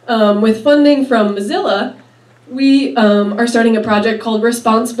about, with funding from Mozilla, we are starting a project called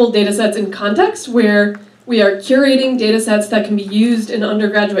Responsible Datasets in Context, where we are curating datasets that can be used in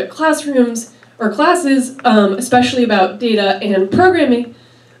undergraduate classrooms or classes, especially about data and programming,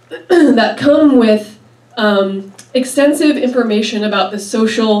 that come with extensive information about the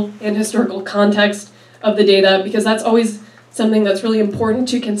social and historical context of the data, because that's always something that's really important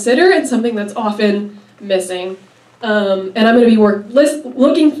to consider and something that's often missing. And I'm going to be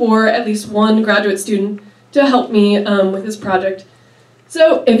looking for at least one graduate student to help me with this project.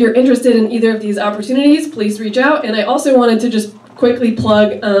 So if you're interested in either of these opportunities, please reach out. And I also wanted to just quickly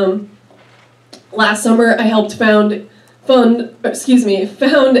plug, last summer I helped found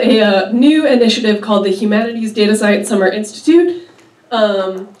a new initiative called the Humanities Data Science Summer Institute.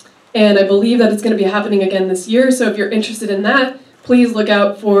 And I believe that it's going to be happening again this year. So if you're interested in that, please look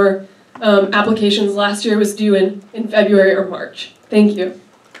out for applications. Last year was due in February or March. Thank you.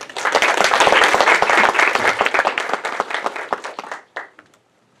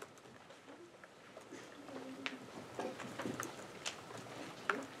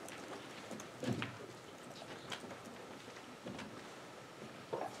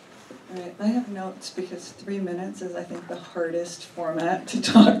 All right, I have notes because 3 minutes is, I think, the hardest format to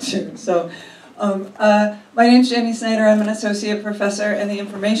talk to. So, my name's Jamie Snyder. I'm an associate professor in the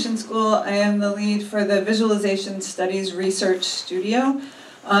Information School. I am the lead for the Visualization Studies Research Studio.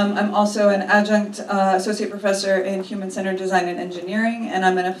 I'm also an adjunct associate professor in Human-Centered Design and Engineering, and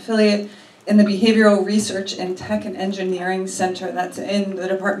I'm an affiliate in the Behavioral Research in Tech and Engineering Center. That's in the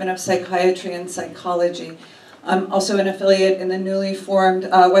Department of Psychiatry and Psychology. I'm also an affiliate in the newly formed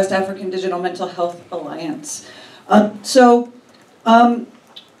West African Digital Mental Health Alliance.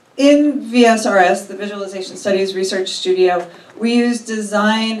 In VSRS, the Visualization Studies Research Studio, we use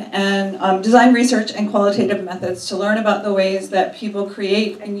design research and qualitative methods to learn about the ways that people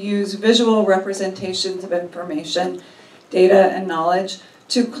create and use visual representations of information, data, and knowledge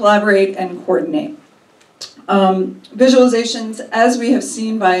to collaborate and coordinate. Visualizations, as we have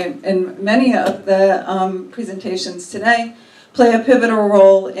seen in many of the presentations today, play a pivotal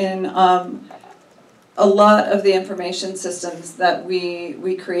role in a lot of the information systems that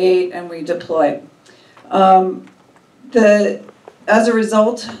we create and we deploy. As a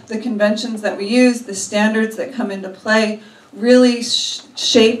result, the conventions that we use, the standards that come into play, really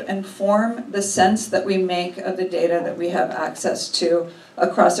shape and form the sense that we make of the data that we have access to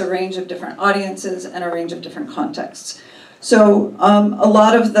across a range of different audiences and a range of different contexts. So a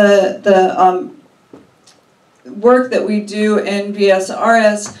lot of the work that we do in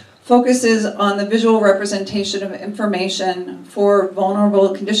VSRS focuses on the visual representation of information for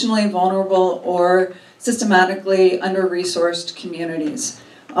vulnerable, conditionally vulnerable, or systematically under-resourced communities.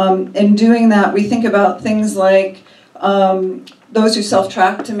 In doing that, we think about things like those who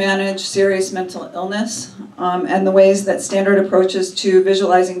self-track to manage serious mental illness, and the ways that standard approaches to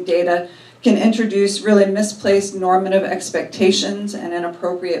visualizing data can introduce really misplaced normative expectations and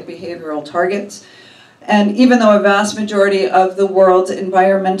inappropriate behavioral targets. And even though a vast majority of the world's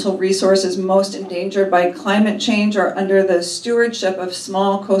environmental resources most endangered by climate change are under the stewardship of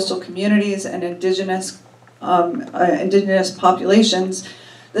small coastal communities and indigenous populations,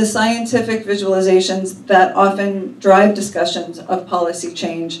 the scientific visualizations that often drive discussions of policy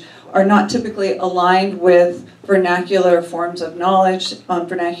change are not typically aligned with vernacular forms of knowledge,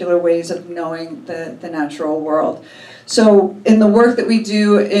 vernacular ways of knowing the natural world. So in the work that we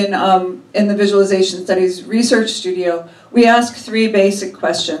do in the Visualization Studies Research Studio, we ask 3 basic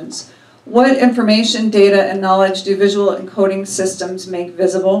questions. What information, data, and knowledge do visual encoding systems make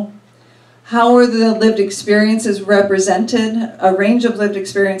visible? How are the lived experiences represented, a range of lived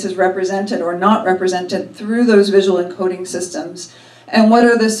experiences represented or not represented through those visual encoding systems? And what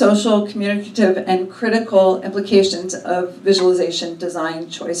are the social, communicative, and critical implications of visualization design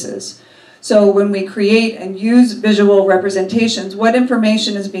choices? So when we create and use visual representations, what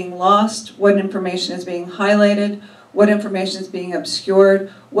information is being lost, what information is being highlighted, what information is being obscured,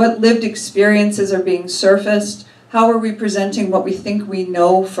 what lived experiences are being surfaced, how are we presenting what we think we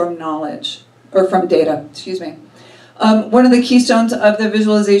know from knowledge, or from data, excuse me. One of the keystones of the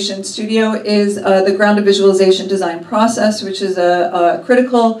Visualization Studio is the grounded visualization design process, which is a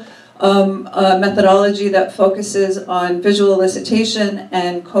critical methodology that focuses on visual elicitation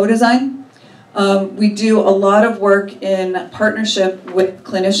and co-design. We do a lot of work in partnership with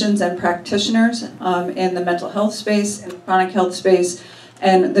clinicians and practitioners in the mental health space, in the chronic health space,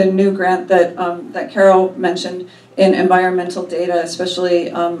 and the new grant that, that Carol mentioned in environmental data,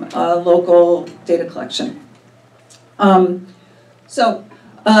 especially local data collection. I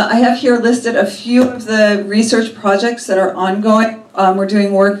have here listed a few of the research projects that are ongoing. We're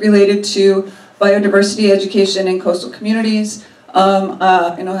doing work related to biodiversity education in coastal communities.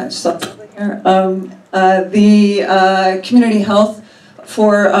 I know I just saw something here. The community health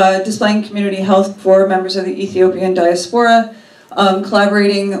for displaying community health for members of the Ethiopian diaspora.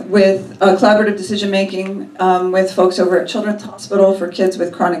 Collaborating with collaborative decision making with folks over at Children's Hospital for kids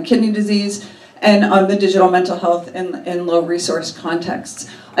with chronic kidney disease, and on the digital mental health in low resource contexts.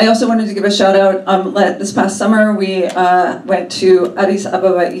 I also wanted to give a shout out, this past summer we went to Addis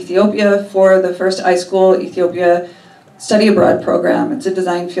Ababa, Ethiopia for the first iSchool Ethiopia study abroad program. It's a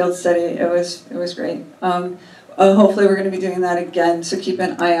design field study. It was great. Hopefully we're going to be doing that again, so keep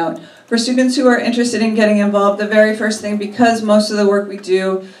an eye out. For students who are interested in getting involved, the very first thing, because most of the work we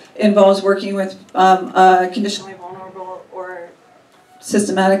do involves working with conditionally vulnerable or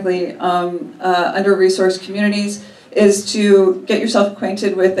systematically under-resourced communities, is to get yourself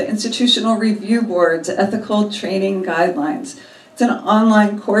acquainted with the Institutional Review Board's ethical training guidelines. It's an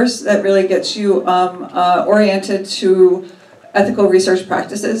online course that really gets you oriented to ethical research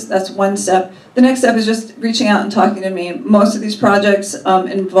practices. That's one step. The next step is just reaching out and talking to me. Most of these projects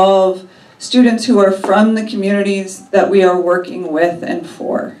involve students who are from the communities that we are working with and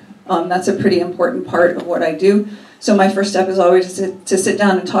for. That's a pretty important part of what I do. So my first step is always to sit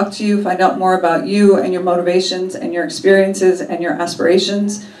down and talk to you, find out more about you and your motivations and your experiences and your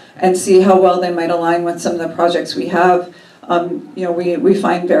aspirations, and see how well they might align with some of the projects we have. We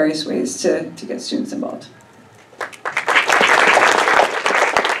find various ways to get students involved.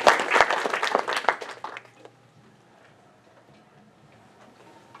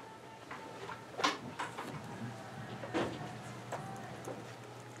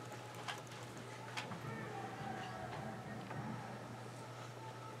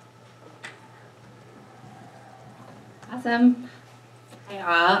 Awesome. Hi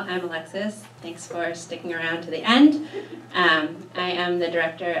all, I'm Alexis. Thanks for sticking around to the end. I am the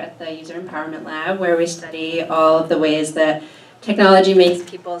director at the User Empowerment Lab, where we study all of the ways that technology makes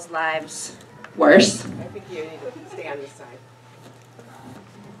people's lives worse. I think you need to stay on this side.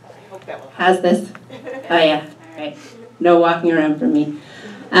 I hope that will help. How's this? Oh yeah, all right. No walking around for me.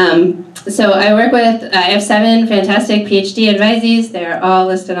 So I have 7 fantastic PhD advisees. They're all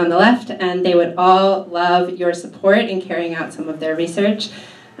listed on the left, and they would all love your support in carrying out some of their research.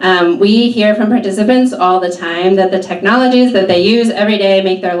 We hear from participants all the time that the technologies that they use every day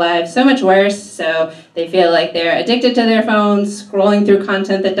make their lives so much worse, so they feel like they're addicted to their phones, scrolling through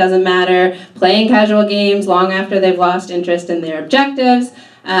content that doesn't matter, playing casual games long after they've lost interest in their objectives,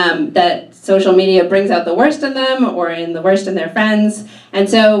 that social media brings out the worst in them or in the worst in their friends. And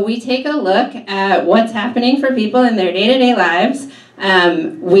so we take a look at what's happening for people in their day-to-day lives.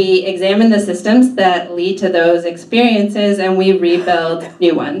 We examine the systems that lead to those experiences, and we rebuild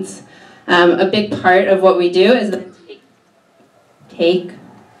new ones. A big part of what we do is take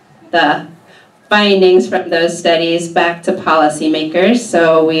the findings from those studies back to policymakers.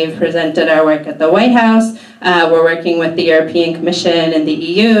 So we've presented our work at the White House. We're working with the European Commission and the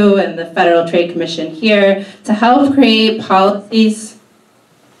EU and the Federal Trade Commission here to help create policies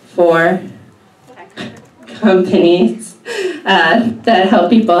for companies that help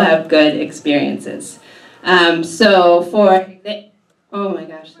people have good experiences. Oh my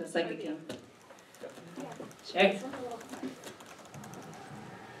gosh, that's like a game. Sure.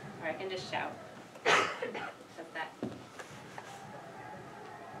 Or I can just shout. How's that?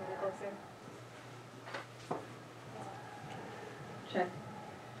 Sure.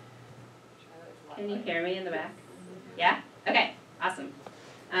 Can you hear me in the back? Yeah? Okay, awesome.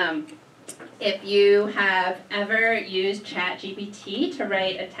 If you have ever used ChatGPT to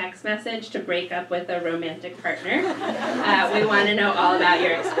write a text message to break up with a romantic partner, we want to know all about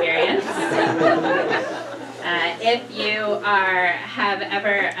your experience. If you have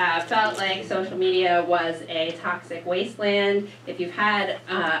ever felt like social media was a toxic wasteland, if you've had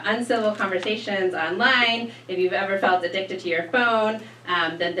uncivil conversations online, if you've ever felt addicted to your phone,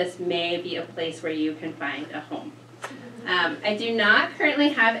 then this may be a place where you can find a home. I do not currently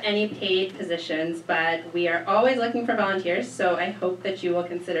have any paid positions, but we are always looking for volunteers, so I hope that you will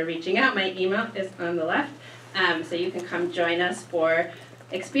consider reaching out. My email is on the left, so you can come join us for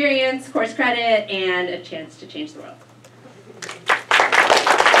experience, course credit, and a chance to change the world.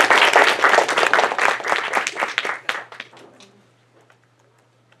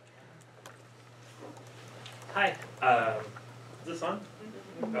 Hi, is this on?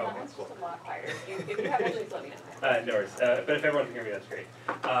 Oh, okay, cool. Just a lot higher. If you have issues, let me know. No worries, but if everyone can hear me, that's great.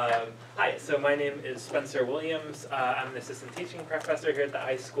 Hi, so my name is Spencer Williams. I'm an assistant teaching professor here at the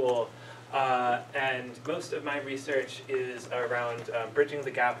iSchool, and most of my research is around bridging the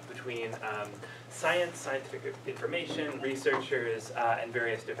gap between science, scientific information, researchers, and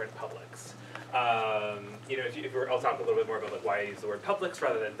various different publics. You know, I'll talk a little bit more about like why I use the word publics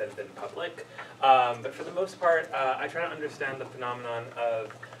rather than public. But for the most part, I try to understand the phenomenon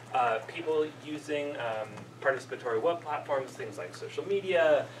of people using participatory web platforms, things like social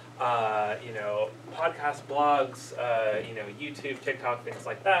media, you know, podcasts, blogs, you know, YouTube, TikTok, things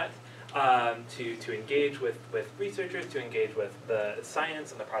like that, to engage with researchers, to engage with the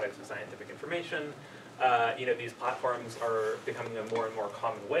science and the products of scientific information. You know, these platforms are becoming a more and more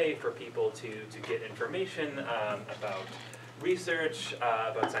common way for people to get information about research,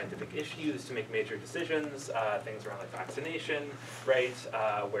 about scientific issues, to make major decisions, things around like vaccination, right,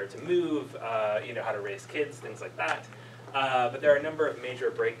 where to move, you know, how to raise kids, things like that. But there are a number of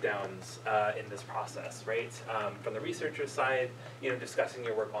major breakdowns in this process, right? From the researcher side, you know, discussing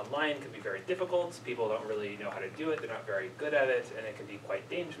your work online can be very difficult. People don't really know how to do it. They're not very good at it, and it can be quite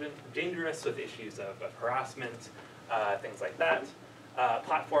dangerous with issues of harassment, things like that.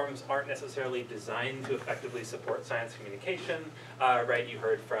 Platforms aren't necessarily designed to effectively support science communication, right? You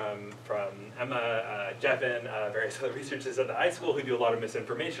heard from Emma, Jevin, various other researchers at the iSchool who do a lot of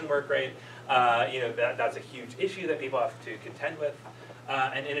misinformation work, right? You know, that's a huge issue that people have to contend with.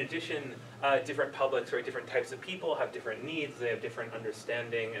 And in addition, different publics, right, different types of people have different needs. They have different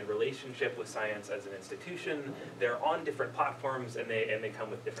understanding and relationship with science as an institution. They're on different platforms, and they come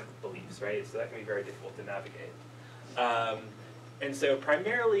with different beliefs, right? So that can be very difficult to navigate. And so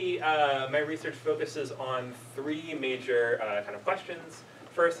primarily, my research focuses on three major kind of questions.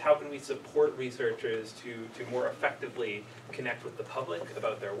 First, how can we support researchers to more effectively connect with the public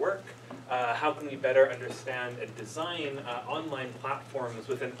about their work? How can we better understand and design online platforms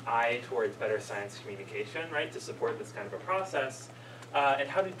with an eye towards better science communication, right, to support this kind of a process? And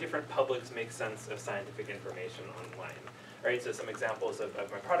how do different publics make sense of scientific information online? Right, so some examples of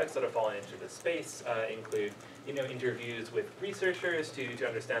my products that have fallen into this space include, you know, interviews with researchers to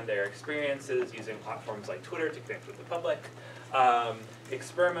understand their experiences using platforms like Twitter to connect with the public,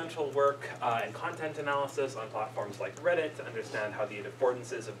 experimental work and content analysis on platforms like Reddit to understand how the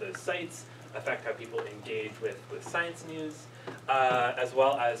affordances of those sites affect how people engage with science news, as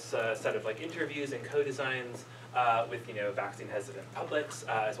well as a set of like interviews and co-designs with, you know, vaccine-hesitant publics,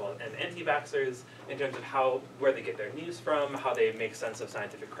 as well as anti-vaxxers, in terms of where they get their news from, how they make sense of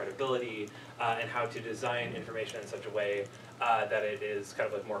scientific credibility, and how to design information in such a way that it is kind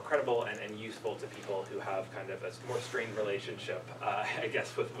of like more credible and useful to people who have kind of a more strained relationship, I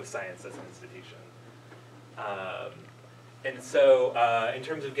guess, with science as an institution. And so, in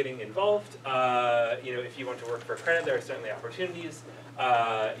terms of getting involved, you know, if you want to work for credit, there are certainly opportunities.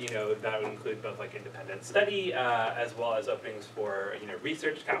 You know, that would include both like independent study, as well as openings for, you know,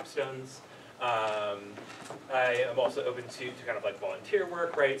 research capstones. I am also open to kind of like volunteer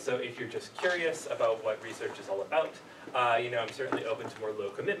work, right? So if you're just curious about what research is all about, you know, I'm certainly open to more low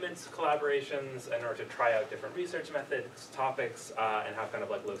commitments, collaborations, in order to try out different research methods, topics, and have kind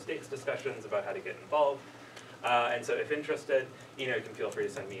of like low stakes discussions about how to get involved. And so if interested, you know, you can feel free to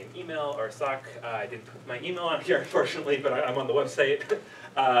send me an email or a Slack. I didn't put my email on here, unfortunately, but I'm on the website.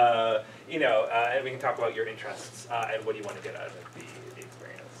 You know, and we can talk about your interests and what you want to get out of the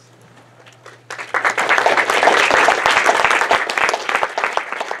experience.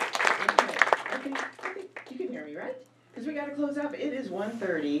 Okay, I think you can hear me, right? Because we got to close up. It is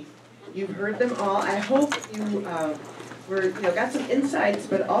 1:30. You've heard them all. I hope you got some insights,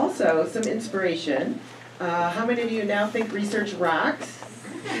 but also some inspiration. How many of you now think research rocks?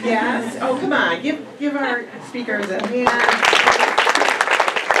 Yes? Oh, come on, give our speakers a hand.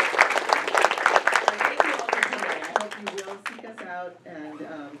 Thank you all for coming. I hope you will seek us out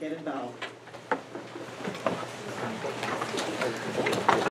and get involved.